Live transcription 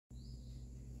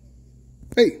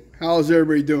Hey, how's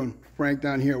everybody doing? Frank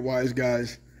down here at Wise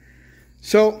Guys.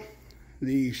 So,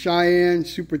 the Cheyenne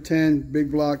Super 10 big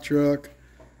block truck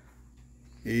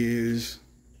is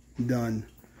done.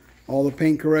 All the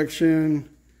paint correction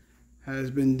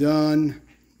has been done.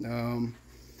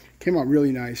 Came out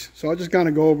really nice. So I'll just kind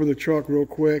of go over the truck real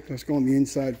quick. Let's go on the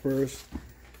inside first.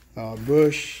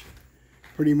 Bush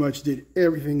pretty much did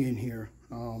everything in here.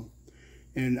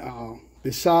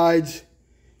 Besides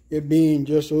it being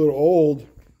just a little old,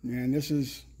 and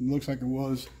looks like it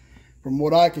was, from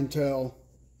what I can tell,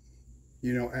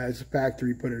 you know, as the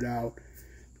factory put it out.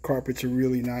 Carpets are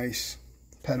really nice,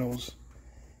 pedals,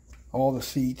 all the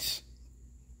seats,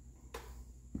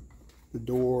 the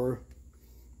door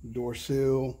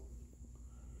sill,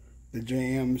 the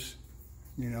jambs,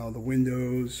 you know, the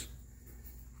windows,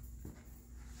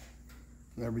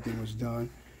 everything was done.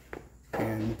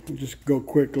 And we'll just go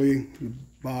quickly. The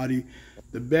body,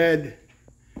 the bed,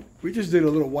 we just did a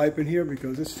little wipe in here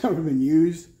because it's never been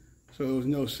used, so there was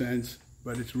no sense,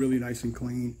 but it's really nice and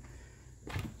clean.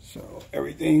 So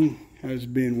everything has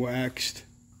been waxed.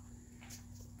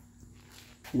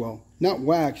 Well, not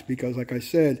waxed because, like I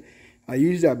said, I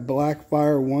used that Black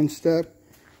Fire one-step,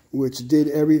 which did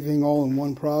everything all in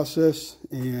one process,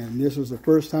 and this was the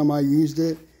first time I used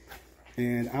it,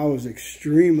 and I was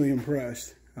extremely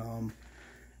impressed.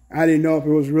 I didn't know if it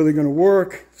was really going to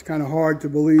work. It's kind of hard to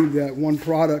believe that one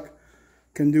product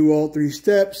can do all three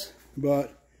steps,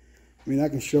 but I mean, I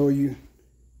can show you.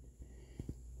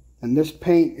 And this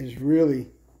paint is really,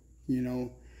 you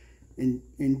know,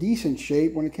 in decent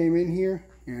shape when it came in here,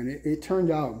 and it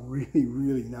turned out really,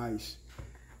 really nice.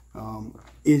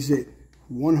 Is it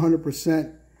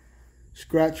 100%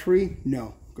 scratch-free?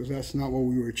 No, because that's not what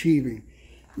we were achieving.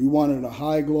 We wanted a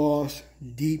high gloss,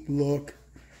 deep look,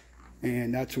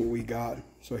 and that's what we got.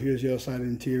 So here's the outside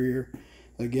interior.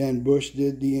 Again, Bush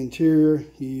did the interior.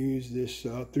 He used this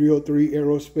 303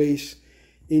 Aerospace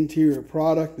interior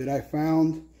product that I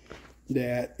found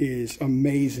that is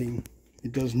amazing.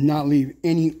 It does not leave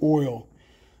any oil.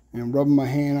 And rubbing my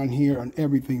hand on here on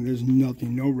everything, there's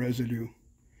nothing, no residue.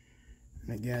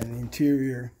 And again, the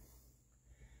interior,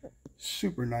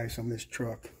 super nice on this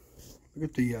truck. Look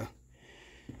at the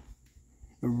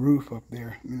roof up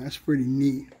there. I mean, that's pretty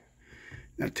neat.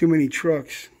 Not too many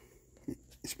trucks,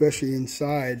 especially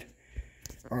inside,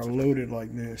 are loaded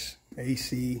like this.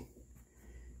 AC,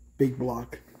 big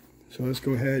block. So let's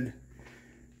go ahead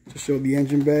to show the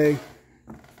engine bay.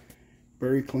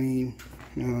 Very clean.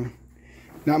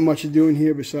 Not much to do in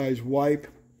here besides wipe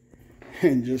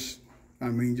and just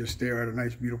stare at a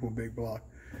nice, beautiful big block.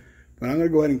 But I'm gonna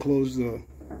go ahead and close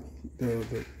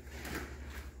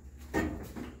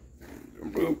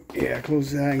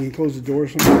close that and close the door.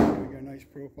 Nice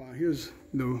profile. Here's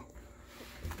the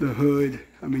hood.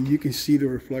 I mean, you can see the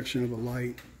reflection of the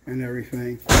light and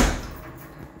everything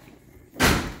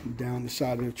down the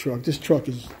side of the truck. This truck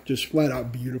is just flat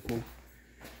out beautiful.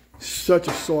 Such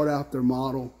a sought after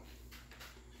model,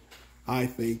 I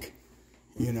think.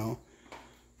 You know,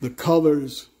 the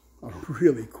colors are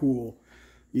really cool.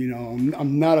 You know,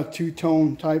 I'm not a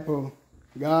two-tone type of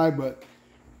guy, but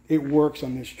it works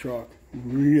on this truck.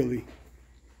 Really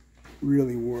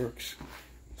works.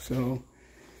 So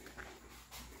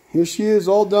here she is,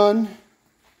 all done.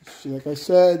 Like I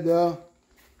said,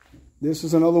 this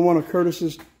is another one of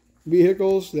Curtis's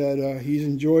vehicles that he's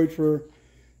enjoyed for,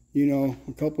 you know,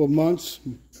 a couple of months,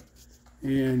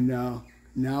 and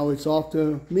now it's off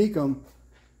to Mecum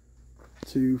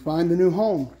to find a new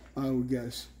home, I would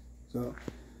guess. So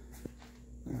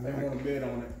they want to bid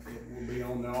on it. It will be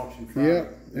on the auction Friday.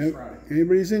 Yeah, Friday.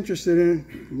 Anybody's interested in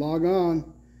it, log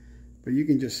on. But you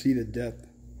can just see the depth.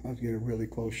 I'll get a really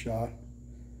close shot. I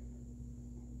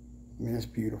mean, that's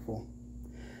beautiful.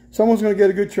 Someone's going to get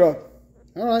a good truck.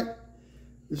 All right.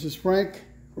 This is Frank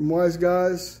from Wise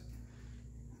Guys.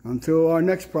 Until our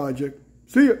next project.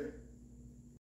 See ya.